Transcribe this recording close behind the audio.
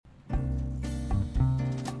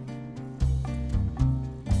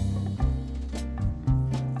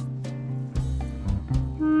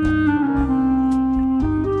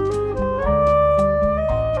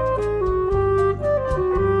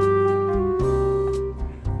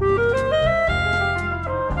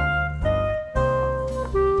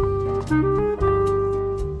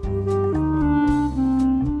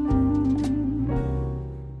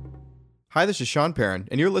Hi, this is Sean Perrin,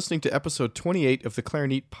 and you're listening to episode 28 of the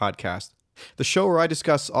Clarinet podcast, the show where I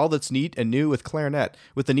discuss all that's neat and new with clarinet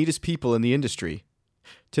with the neatest people in the industry.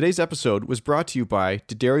 Today's episode was brought to you by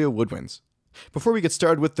D'Addario Woodwinds. Before we get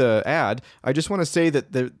started with the ad, I just want to say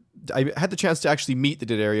that I had the chance to actually meet the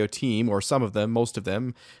D'Addario team, or some of them, most of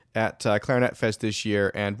them, at Clarinet Fest this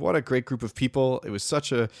year, and what a great group of people. It was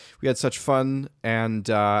we had such fun, and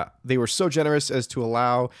they were so generous as to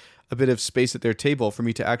allow a bit of space at their table for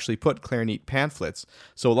me to actually put clarinet pamphlets.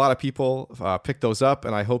 So a lot of people picked those up,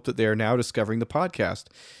 and I hope that they're now discovering the podcast.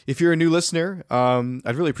 If you're a new listener,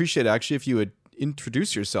 I'd really appreciate it, actually, if you would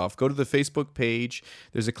introduce yourself. Go to the Facebook page.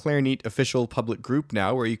 There's a Clarinet official public group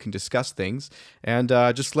now where you can discuss things, and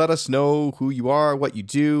just let us know who you are, what you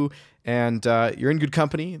do, and you're in good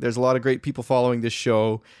company. There's a lot of great people following this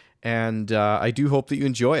show, and I do hope that you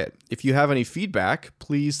enjoy it. If you have any feedback,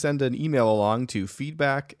 please send an email along to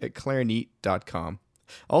feedback@clarinet.com.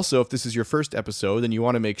 Also, if this is your first episode and you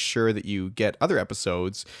want to make sure that you get other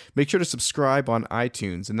episodes, make sure to subscribe on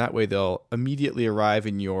iTunes, and that way they'll immediately arrive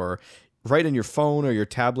right in your phone or your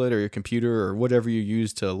tablet or your computer or whatever you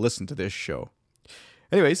use to listen to this show.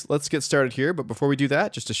 Anyways, let's get started here, but before we do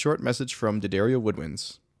that, just a short message from D'Addario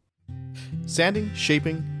Woodwinds. Sanding,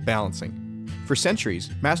 shaping, balancing. For centuries,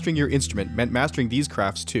 mastering your instrument meant mastering these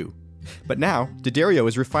crafts too. But now, D'Addario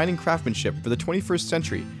is refining craftsmanship for the 21st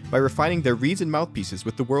century by refining their reeds and mouthpieces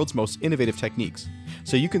with the world's most innovative techniques,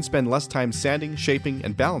 so you can spend less time sanding, shaping,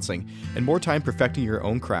 and balancing, and more time perfecting your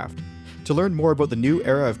own craft. To learn more about the new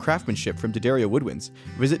era of craftsmanship from D'Addario Woodwinds,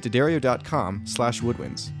 visit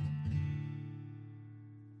d'addario.com/woodwinds.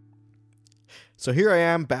 So here I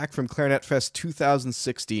am, back from Clarinet Fest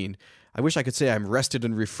 2016. I wish I could say I'm rested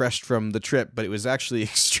and refreshed from the trip, but it was actually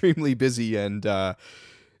extremely busy, and although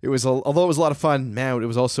it was a lot of fun, man, it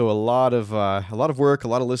was also a lot of work, a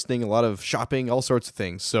lot of listening, a lot of shopping, all sorts of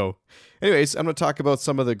things. So, anyways, I'm going to talk about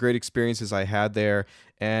some of the great experiences I had there,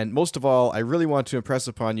 and most of all, I really want to impress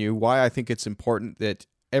upon you why I think it's important that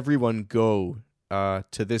everyone go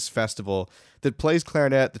to this festival that plays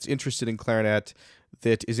clarinet, that's interested in clarinet,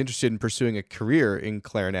 that is interested in pursuing a career in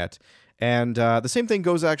clarinet. And the same thing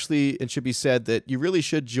goes, actually, and should be said, that you really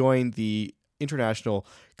should join the International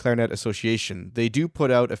Clarinet Association. They do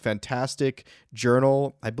put out a fantastic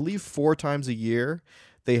journal, I believe 4 times a year.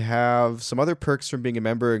 They have some other perks from being a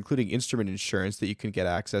member, including instrument insurance that you can get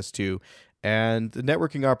access to. And the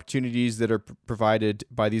networking opportunities that are provided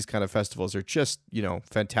by these kind of festivals are just,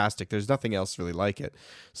 fantastic. There's nothing else really like it.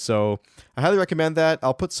 So I highly recommend that.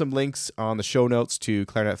 I'll put some links on the show notes to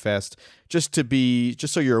Clarinet Fest, just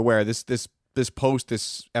so you're aware. This post,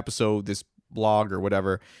 this episode, this blog or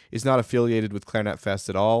whatever is not affiliated with Clarinet Fest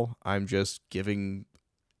at all. I'm just giving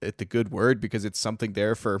it the good word because it's something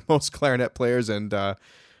there for most clarinet players, and I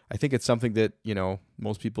think it's something that,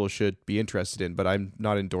 most people should be interested in, but I'm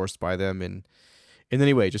not endorsed by them in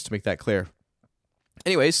any way, just to make that clear.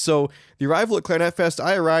 Anyways, so the arrival at Clarinet Fest,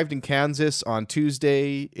 I arrived in Kansas on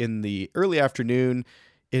Tuesday in the early afternoon.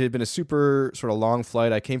 It had been a super sort of long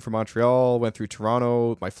flight. I came from Montreal, went through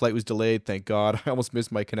Toronto. My flight was delayed, thank God. I almost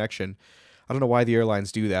missed my connection. I don't know why the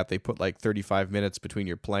airlines do that. They put like 35 minutes between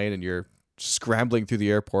your plane and you're scrambling through the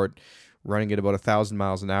airport, running at about 1,000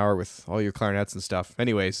 miles an hour with all your clarinets and stuff.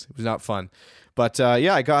 Anyways, it was not fun. But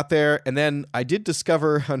I got there, and then I did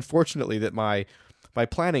discover, unfortunately, that my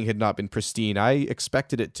planning had not been pristine. I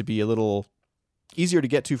expected it to be a little easier to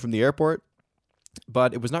get to from the airport,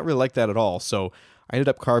 but it was not really like that at all. So I ended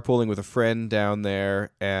up carpooling with a friend down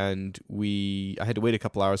there, and I had to wait a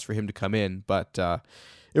couple hours for him to come in, but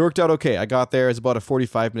it worked out okay. I got there. It's about a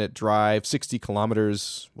 45-minute drive, 60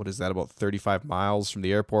 kilometers. What is that, about 35 miles from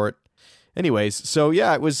the airport? Anyways, so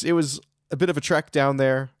yeah, it was a bit of a trek down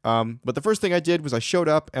there. But the first thing I did was I showed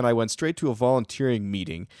up and I went straight to a volunteering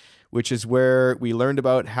meeting, which is where we learned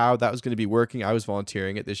about how that was going to be working. I was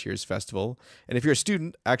volunteering at this year's festival. And if you're a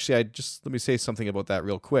student, actually, let me say something about that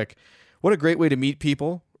real quick. What a great way to meet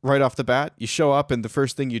people right off the bat. You show up and the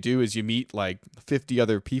first thing you do is you meet like 50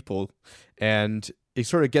 other people, and it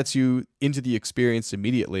sort of gets you into the experience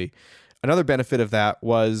immediately. Another benefit of that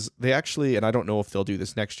was they actually, and I don't know if they'll do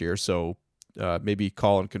this next year, so maybe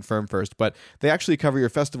call and confirm first, but they actually cover your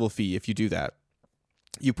festival fee if you do that.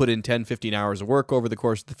 You put in 10, 15 hours of work over the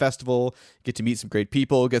course of the festival, get to meet some great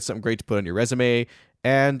people, get something great to put on your resume,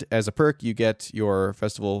 and as a perk, you get your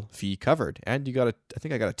festival fee covered. And I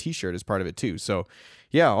think I got a t-shirt as part of it too. So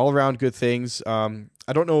yeah, all around good things.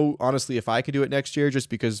 I don't know, honestly, if I could do it next year, just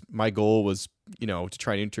because my goal was, to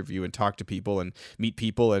try and interview and talk to people and meet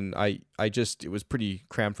people. And it was pretty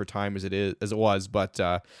crammed for time as it was, but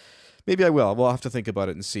maybe I will. We'll have to think about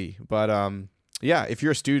it and see. But yeah, if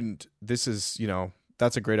you're a student, this is,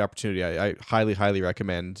 that's a great opportunity. I highly, highly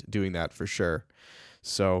recommend doing that for sure.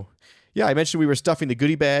 So, yeah, I mentioned we were stuffing the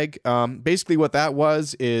goodie bag. Basically, what that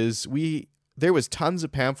was is there was tons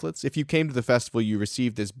of pamphlets. If you came to the festival, you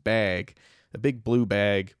received this bag, a big blue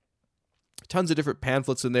bag. Tons of different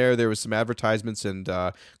pamphlets in there. There was some advertisements and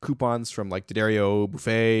coupons from like D'Addario,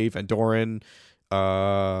 Buffet, Van Doren.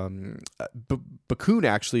 Bakun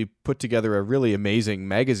actually put together a really amazing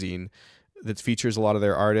magazine that features a lot of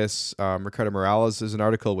their artists. Ricardo Morales is an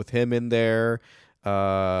article with him in there.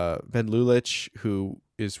 Ben Lulich, who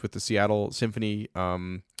is with the Seattle Symphony.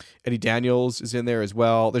 Eddie Daniels is in there as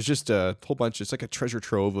well. There's just a whole bunch. It's like a treasure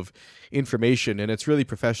trove of information, and it's really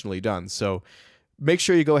professionally done. So make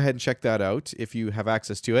sure you go ahead and check that out if you have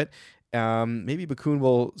access to it. Maybe Bakun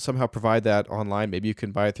will somehow provide that online. Maybe you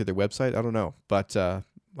can buy it through their website. I don't know. But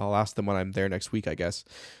I'll ask them when I'm there next week, I guess.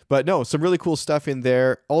 But no, some really cool stuff in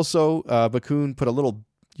there. Also, Bakun put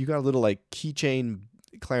you got a little like keychain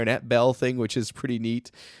clarinet bell thing, which is pretty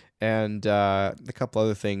neat. And a couple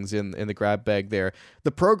other things in the grab bag there.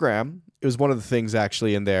 The program is one of the things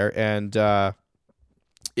actually in there. And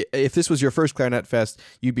if this was your first Clarinet Fest,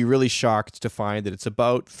 you'd be really shocked to find that it's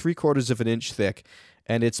about 3/4 of an inch thick,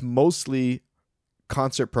 and it's mostly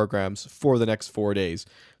concert programs for the next 4 days.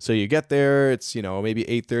 So you get there, it's maybe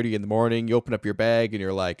 8:30 in the morning. You open up your bag, and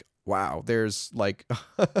you're like, wow, there's like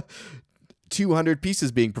 200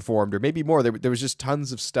 pieces being performed, or maybe more. There was just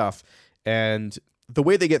tons of stuff, and the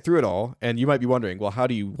way they get through it all. And you might be wondering, well, how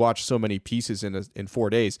do you watch so many pieces in 4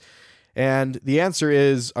 days? And the answer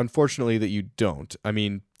is, unfortunately, that you don't. I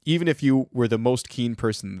mean, even if you were the most keen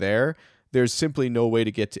person there, there's simply no way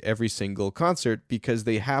to get to every single concert because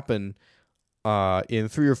they happen in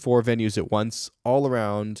 3 or 4 venues at once, all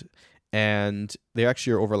around, and they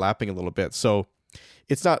actually are overlapping a little bit. So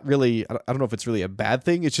it's not really, I don't know if it's really a bad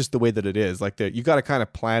thing. It's just the way that it is. Like you got to kind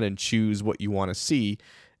of plan and choose what you want to see,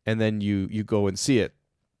 and then you go and see it.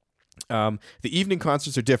 The evening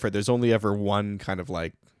concerts are different. There's only ever one kind of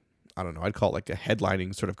like, I don't know, I'd call it like a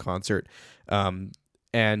headlining sort of concert.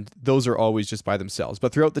 And those are always just by themselves.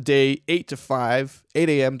 But throughout the day, 8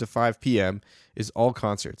 a.m. to 5 p.m. is all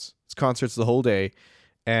concerts. It's concerts the whole day.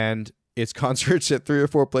 And it's concerts at 3 or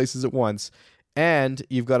 4 places at once. And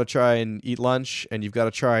you've got to try and eat lunch, and you've got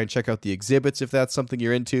to try and check out the exhibits if that's something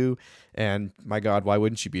you're into. And my God, why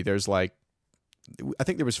wouldn't you be? There's like, I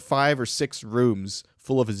think there was 5 or 6 rooms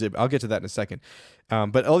full of exhibits. I'll get to that in a second.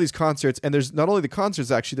 But all these concerts, and there's not only the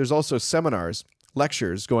concerts, actually, there's also seminars,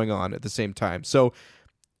 lectures going on at the same time. So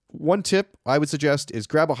one tip I would suggest is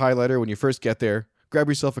grab a highlighter when you first get there, grab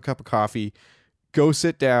yourself a cup of coffee, go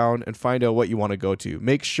sit down and find out what you want to go to.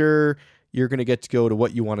 Make sure you're going to get to go to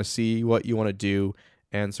what you want to see, what you want to do,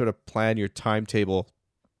 and sort of plan your timetable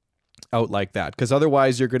out like that, because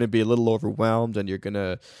otherwise you're going to be a little overwhelmed and you're going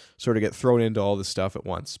to sort of get thrown into all this stuff at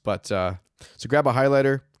once. But so grab a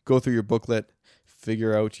highlighter, go through your booklet,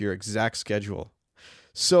 figure out your exact schedule.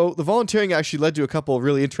 So the volunteering actually led to a couple of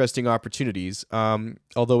really interesting opportunities.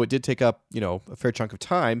 Although it did take up, a fair chunk of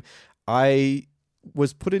time, I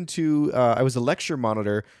was put into, I was a lecture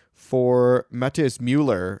monitor for Matthias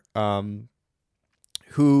Müller,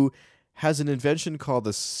 who has an invention called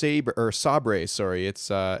the Sabre. Sorry,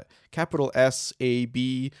 it's capital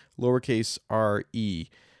S-A-B, lowercase R-E.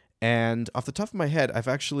 And off the top of my head,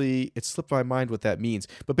 it slipped my mind what that means.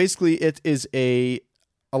 But basically, it is a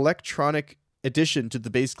electronic addition to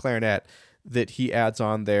the bass clarinet that he adds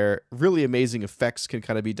on there. Really amazing effects can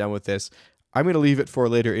kind of be done with this. I'm going to leave it for a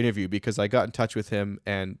later interview because I got in touch with him,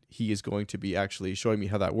 and he is going to be actually showing me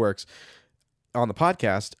how that works on the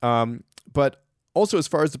podcast. But also, as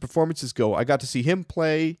far as the performances go, I got to see him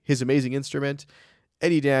play his amazing instrument.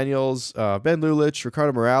 Eddie Daniels, Ben Lulich,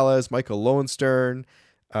 Ricardo Morales, Michael Lowenstern,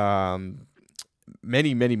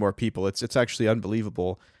 many, many more people. It's actually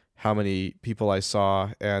unbelievable how many people I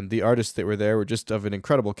saw, and the artists that were there were just of an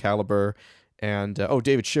incredible caliber. And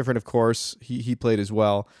David Schifrin, of course, he played as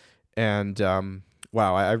well. And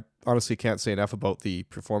wow, I honestly can't say enough about the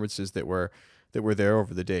performances that were there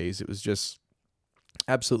over the days. It was just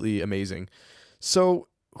absolutely amazing. So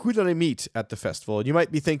who did I meet at the festival? And you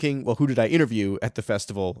might be thinking, well, who did I interview at the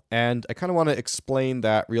festival? And I kind of want to explain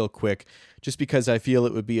that real quick, just because I feel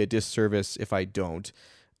it would be a disservice if I don't.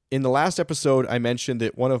 In the last episode, I mentioned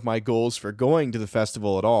that one of my goals for going to the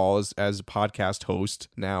festival at all as a podcast host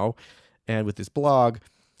now and with this blog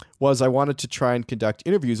was I wanted to try and conduct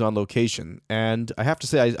interviews on location. And I have to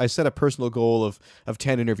say, I set a personal goal of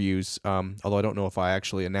 10 interviews, although I don't know if I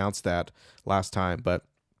actually announced that last time. But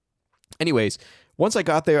anyways, once I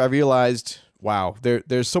got there, I realized, wow,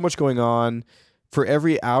 there's so much going on. For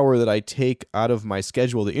every hour that I take out of my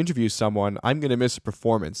schedule to interview someone, I'm going to miss a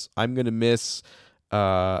performance. I'm going to miss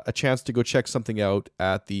a chance to go check something out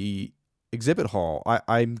at the exhibit hall.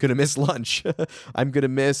 I'm going to miss lunch. I'm going to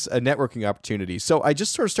miss a networking opportunity. So I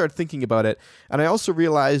just sort of started thinking about it. And I also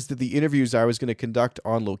realized that the interviews I was going to conduct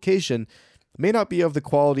on location may not be of the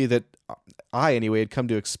quality that I, anyway, had come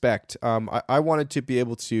to expect. I wanted to be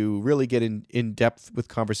able to really get in depth with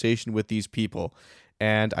conversation with these people.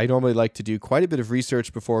 And I normally like to do quite a bit of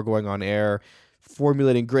research before going on air,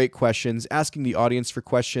 formulating great questions, asking the audience for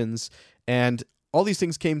questions, and all these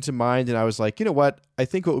things came to mind, and I was like, you know what? I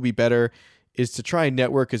think what would be better is to try and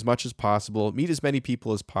network as much as possible, meet as many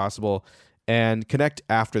people as possible, and connect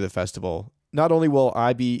after the festival. Not only will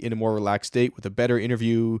I be in a more relaxed state with a better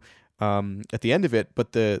interview at the end of it,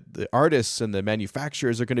 but the artists and the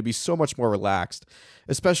manufacturers are going to be so much more relaxed,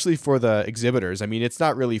 especially for the exhibitors. I mean, it's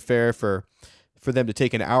not really fair for them to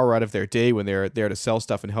take an hour out of their day when they're there to sell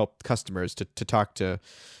stuff and help customers to talk to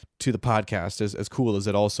the podcast, as cool as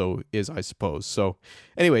it also is, I suppose. So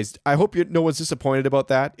anyways, I hope no one's disappointed about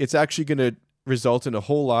that. It's actually going to result in a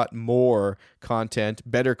whole lot more content,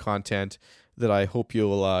 better content that I hope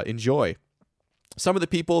you'll enjoy. Some of the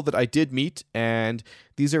people that I did meet, and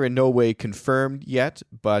these are in no way confirmed yet,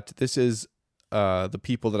 but this is some of the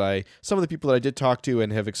people that I did talk to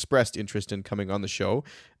and have expressed interest in coming on the show.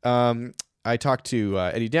 I talked to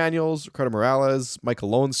Eddie Daniels, Ricardo Morales, Michael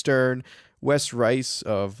Lowenstern, Wes Rice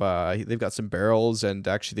of they've got some barrels, and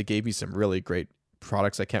actually they gave me some really great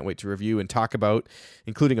products I can't wait to review and talk about,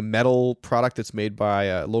 including a metal product that's made by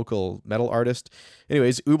a local metal artist.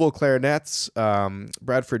 Anyways, Ubel Clarinets,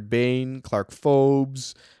 Bradford Bain, Clark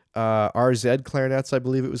Phobes, RZ Clarinets, I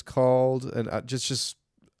believe it was called, and just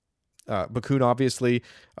Bakun, obviously,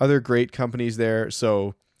 other great companies there.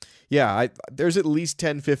 So yeah, there's at least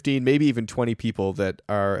 10, 15, maybe even 20 people that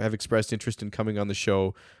have expressed interest in coming on the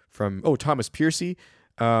show from, Thomas Piercy,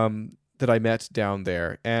 that I met down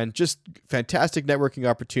there. And just fantastic networking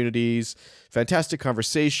opportunities, fantastic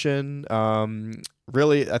conversation.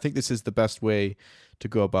 Really, I think this is the best way to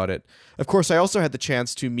go about it. Of course, I also had the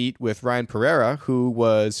chance to meet with Ryan Pereira, who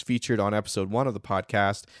was featured on episode 1 of the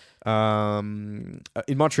podcast.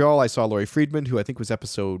 In Montreal, I saw Laurie Friedman, who I think was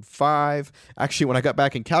episode 5. Actually, when I got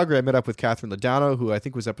back in Calgary, I met up with Catherine Ladano, who I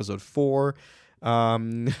think was episode 4.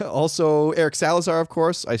 Also, Eric Salazar, of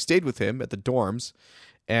course. I stayed with him at the dorms,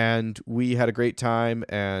 and we had a great time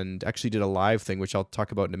and actually did a live thing, which I'll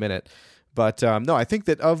talk about in a minute. But no, I think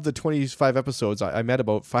that of the 25 episodes, I met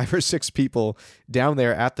about 5 or 6 people down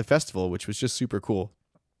there at the festival, which was just super cool.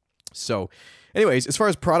 So anyways, as far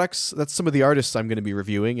as products, that's some of the artists I'm going to be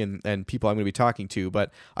reviewing and people I'm going to be talking to.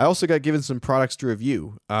 But I also got given some products to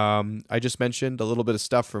review. I just mentioned a little bit of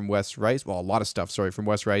stuff from Wes Rice. Well, a lot of stuff, from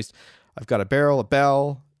Wes Rice. I've got a barrel, a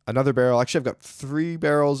bell, another barrel. Actually, I've got 3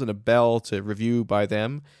 barrels and a bell to review by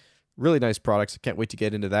them. Really nice products. I can't wait to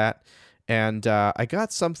get into that. And I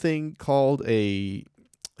got something called a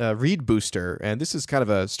reed booster. And this is kind of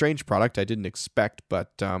a strange product I didn't expect,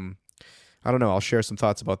 but I don't know. I'll share some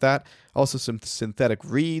thoughts about that. Also, some synthetic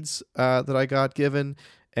reeds that I got given.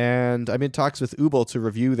 And I'm in talks with Ubel to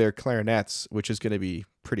review their clarinets, which is going to be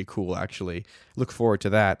pretty cool, actually. Look forward to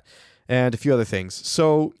that. And a few other things.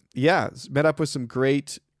 So, yeah, met up with some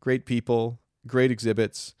great people, great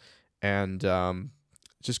exhibits, and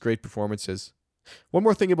just great performances. One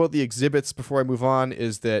more thing about the exhibits before I move on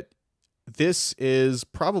is that this is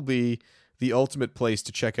probably the ultimate place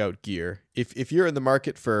to check out gear. If you're in the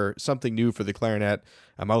market for something new for the clarinet,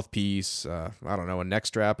 a mouthpiece, I don't know, a neck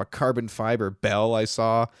strap, a carbon fiber bell I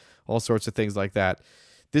saw, all sorts of things like that,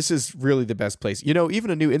 this is really the best place. You know, even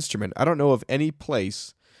a new instrument, I don't know of any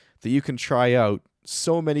place that you can try out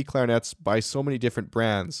so many clarinets by so many different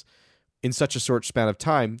brands in such a short span of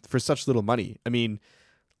time for such little money. I mean,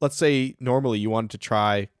 let's say normally you wanted to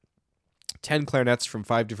try 10 clarinets from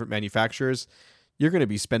 5 different manufacturers. You're going to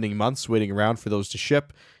be spending months waiting around for those to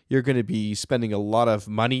ship. You're going to be spending a lot of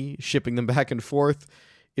money shipping them back and forth.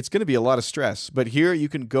 It's going to be a lot of stress. But here you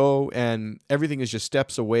can go and everything is just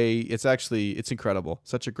steps away. It's incredible.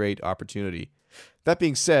 Such a great opportunity. That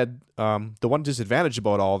being said, the one disadvantage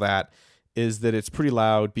about all that is that it's pretty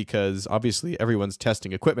loud because obviously everyone's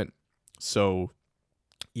testing equipment. So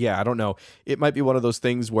yeah, I don't know. It might be one of those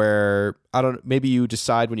things where maybe you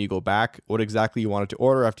decide when you go back what exactly you wanted to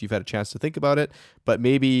order after you've had a chance to think about it. But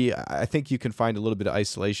maybe I think you can find a little bit of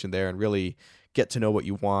isolation there and really get to know what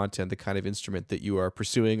you want and the kind of instrument that you are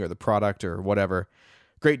pursuing or the product or whatever.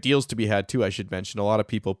 Great deals to be had too, I should mention. A lot of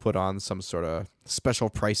people put on some sort of special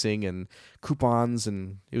pricing and coupons,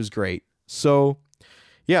 and it was great. So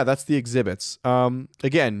yeah, that's the exhibits.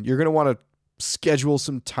 Again, you're going to want to schedule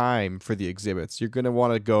some time for the exhibits. You're going to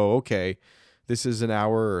want to go, okay, this is an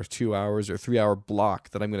hour or 2 hours or 3 hour block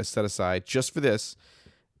that I'm going to set aside just for this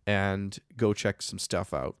and go check some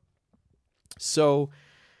stuff out. So,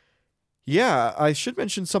 yeah, I should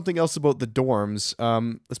mention something else about the dorms,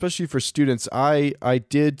 especially for students. I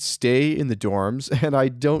did stay in the dorms, and I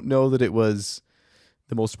don't know that it was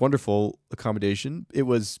the most wonderful accommodation. It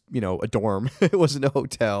was, a dorm. It wasn't a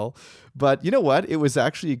hotel. But you know what? It was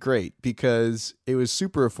actually great because it was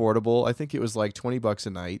super affordable. I think it was like $20 a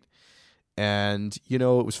night. And, it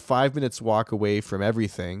was 5 minutes walk away from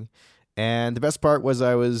everything. And the best part was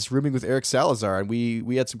I was rooming with Eric Salazar, and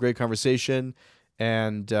we had some great conversation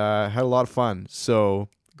and had a lot of fun. So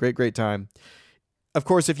great time. Of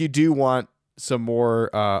course, if you do want some more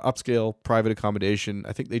upscale private accommodation,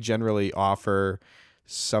 I think they generally offer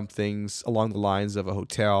some things along the lines of a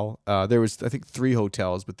hotel. There was, I think, 3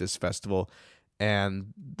 hotels with this festival.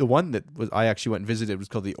 And the one that I actually went and visited was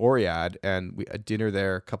called the Oread, and we had dinner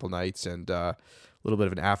there a couple nights and a little bit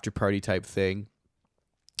of an after party type thing.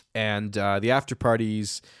 And the after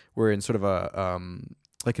parties were in sort of a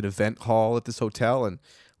like an event hall at this hotel. And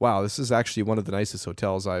wow, this is actually one of the nicest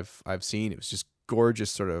hotels I've seen. It was just gorgeous,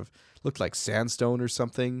 sort of looked like sandstone or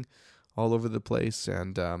something all over the place.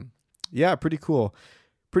 And yeah, pretty cool.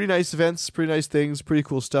 Pretty nice events, pretty nice things, pretty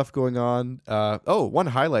cool stuff going on. One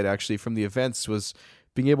highlight actually from the events was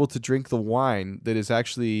being able to drink the wine that is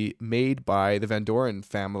actually made by the Van Doren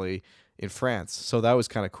family in France. So that was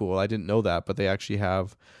kind of cool. I didn't know that, but they actually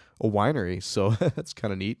have a winery. So that's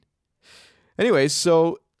kind of neat. Anyways,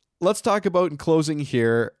 so let's talk about in closing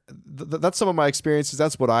here. That's some of my experiences.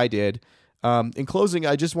 That's what I did. In closing,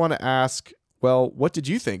 I just want to ask, well, what did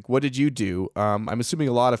you think? What did you do? I'm assuming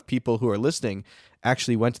a lot of people who are listening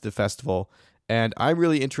actually went to the festival, and I'm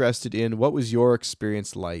really interested in what was your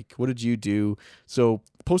experience like? What did you do? So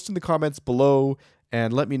post in the comments below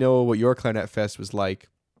and let me know what your Clarinet Fest was like.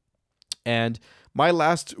 And my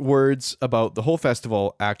last words about the whole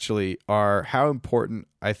festival actually are how important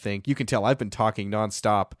I think, you can tell I've been talking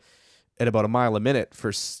nonstop at about a mile a minute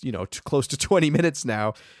for, close to 20 minutes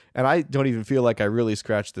now. And I don't even feel like I really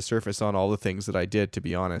scratched the surface on all the things that I did, to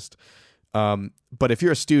be honest. But if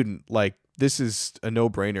you're a student, like, this is a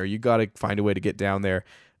no-brainer. You got to find a way to get down there.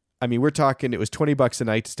 I mean, we're talking, it was $20 a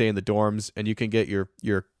night to stay in the dorms, and you can get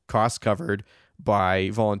your costs covered by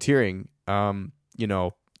volunteering.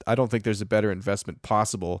 I don't think there's a better investment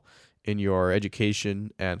possible in your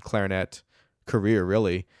education and clarinet career,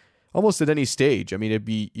 really. Almost at any stage. I mean,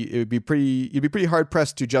 you'd be pretty hard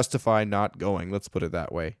pressed to justify not going. Let's put it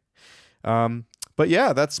that way. But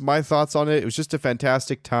yeah, that's my thoughts on it. It was just a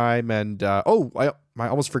fantastic time. And I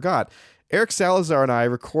almost forgot. Eric Salazar and I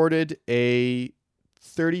recorded a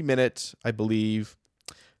 30-minute, I believe,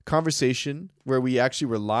 conversation where we actually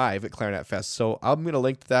were live at Clarinet Fest. So I'm going to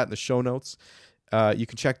link to that in the show notes. You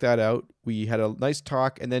can check that out. We had a nice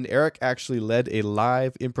talk, and then Eric actually led a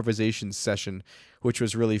live improvisation session, which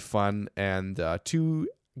was really fun. And 2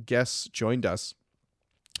 guests joined us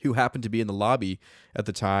who happened to be in the lobby at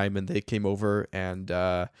the time, and they came over and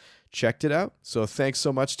checked it out. So thanks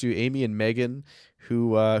so much to Amy and Megan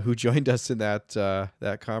who joined us in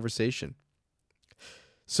that conversation.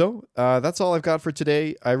 So that's all I've got for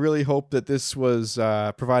today. I really hope that this was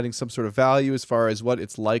providing some sort of value as far as what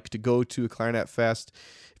it's like to go to a Clarinet Fest.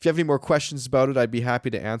 If you have any more questions about it, I'd be happy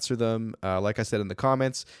to answer them, like I said, in the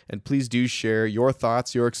comments. And please do share your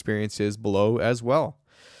thoughts, your experiences below as well.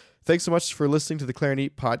 Thanks so much for listening to the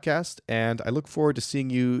Clarinet Podcast, and I look forward to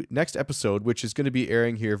seeing you next episode, which is going to be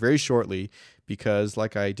airing here very shortly because,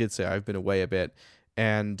 like I did say, I've been away a bit.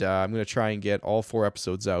 And I'm going to try and get all 4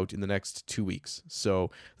 episodes out in the next 2 weeks.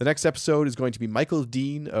 So the next episode is going to be Michael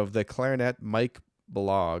Dean of the Clarinet Mike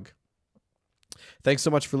blog. Thanks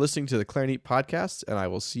so much for listening to the Clarinet Podcast, and I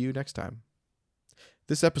will see you next time.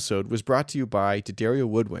 This episode was brought to you by D'Addario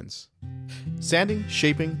Woodwinds. Sanding,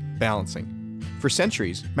 shaping, balancing. For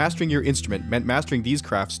centuries, mastering your instrument meant mastering these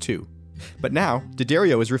crafts too. But now,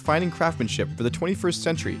 D'Addario is refining craftsmanship for the 21st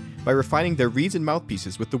century by refining their reeds and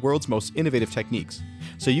mouthpieces with the world's most innovative techniques,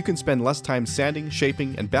 so you can spend less time sanding,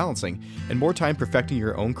 shaping, and balancing, and more time perfecting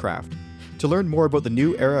your own craft. To learn more about the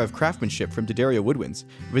new era of craftsmanship from D'Addario Woodwinds,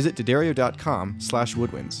 visit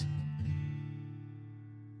D'Addario.com/woodwinds.